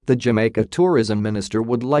The Jamaica tourism minister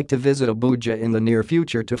would like to visit Abuja in the near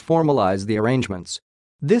future to formalize the arrangements.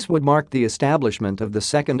 This would mark the establishment of the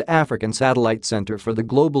second African Satellite Center for the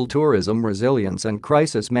Global Tourism Resilience and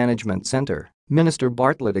Crisis Management Center. Minister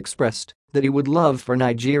Bartlett expressed that he would love for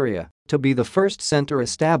Nigeria to be the first center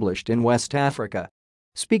established in West Africa.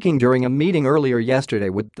 Speaking during a meeting earlier yesterday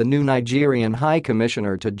with the new Nigerian High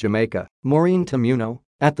Commissioner to Jamaica, Maureen Tamuno,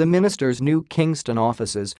 at the minister's new Kingston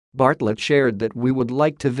offices, Bartlett shared that we would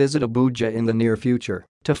like to visit Abuja in the near future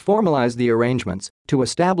to formalize the arrangements to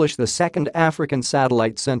establish the second African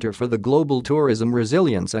Satellite Center for the Global Tourism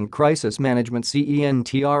Resilience and Crisis Management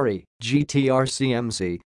CENTRE,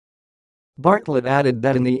 GTRCMC. Bartlett added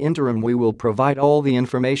that in the interim we will provide all the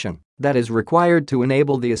information that is required to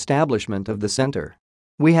enable the establishment of the center.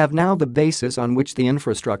 We have now the basis on which the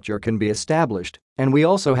infrastructure can be established, and we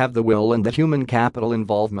also have the will and the human capital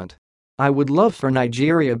involvement. I would love for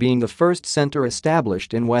Nigeria being the first center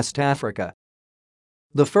established in West Africa.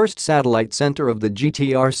 The first satellite center of the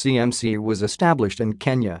GTRCMC was established in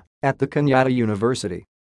Kenya at the Kenyatta University.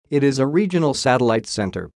 It is a regional satellite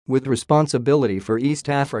center with responsibility for East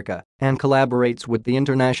Africa and collaborates with the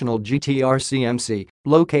international GTRCMC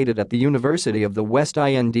located at the University of the West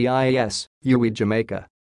Indies, UWI, Jamaica.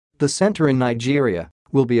 The center in Nigeria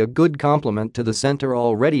will be a good complement to the center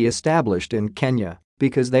already established in Kenya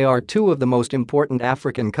because they are two of the most important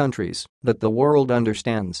African countries that the world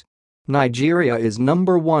understands. Nigeria is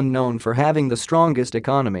number one known for having the strongest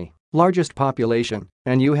economy, largest population,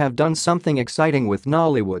 and you have done something exciting with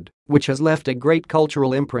Nollywood, which has left a great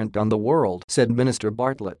cultural imprint on the world, said Minister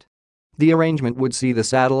Bartlett. The arrangement would see the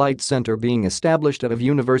satellite center being established at a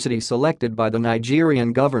university selected by the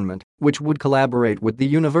Nigerian government, which would collaborate with the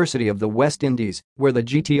University of the West Indies, where the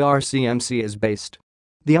GTRCMC is based.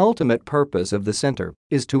 The ultimate purpose of the center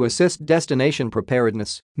is to assist destination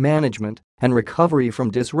preparedness, management, and recovery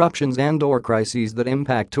from disruptions and/or crises that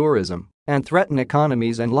impact tourism and threaten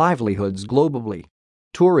economies and livelihoods globally.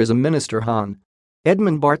 Tourism Minister Hon.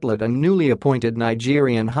 Edmund Bartlett and newly appointed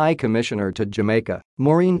Nigerian High Commissioner to Jamaica,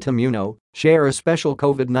 Maureen Tamuno, share a special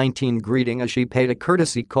COVID-19 greeting as she paid a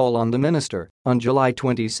courtesy call on the minister on July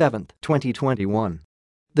 27, 2021.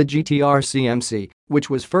 The GTRCMC, which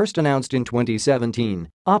was first announced in 2017,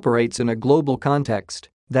 operates in a global context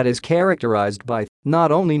that is characterized by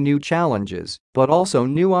not only new challenges but also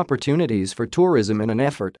new opportunities for tourism in an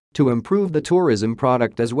effort to improve the tourism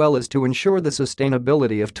product as well as to ensure the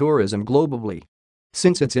sustainability of tourism globally.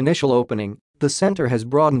 Since its initial opening, the center has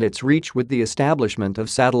broadened its reach with the establishment of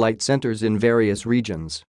satellite centers in various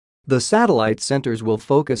regions. The satellite centers will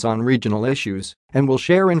focus on regional issues and will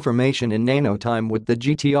share information in nanotime with the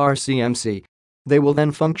GTRCMC. They will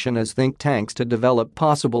then function as think tanks to develop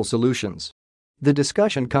possible solutions. The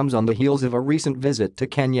discussion comes on the heels of a recent visit to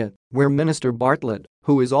Kenya, where Minister Bartlett,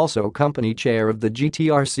 who is also company chair of the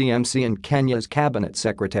GTRCMC and Kenya's cabinet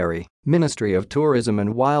secretary, Ministry of Tourism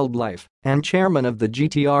and Wildlife, and chairman of the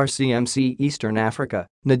GTRCMC Eastern Africa,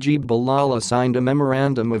 Najib Balala, signed a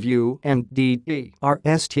memorandum of UNDP,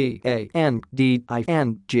 RSTA, and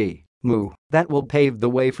DING. That will pave the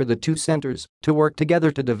way for the two centers to work together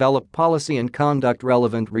to develop policy and conduct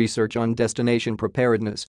relevant research on destination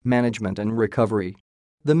preparedness, management and recovery.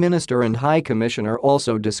 The minister and High Commissioner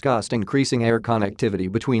also discussed increasing air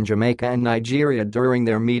connectivity between Jamaica and Nigeria during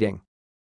their meeting.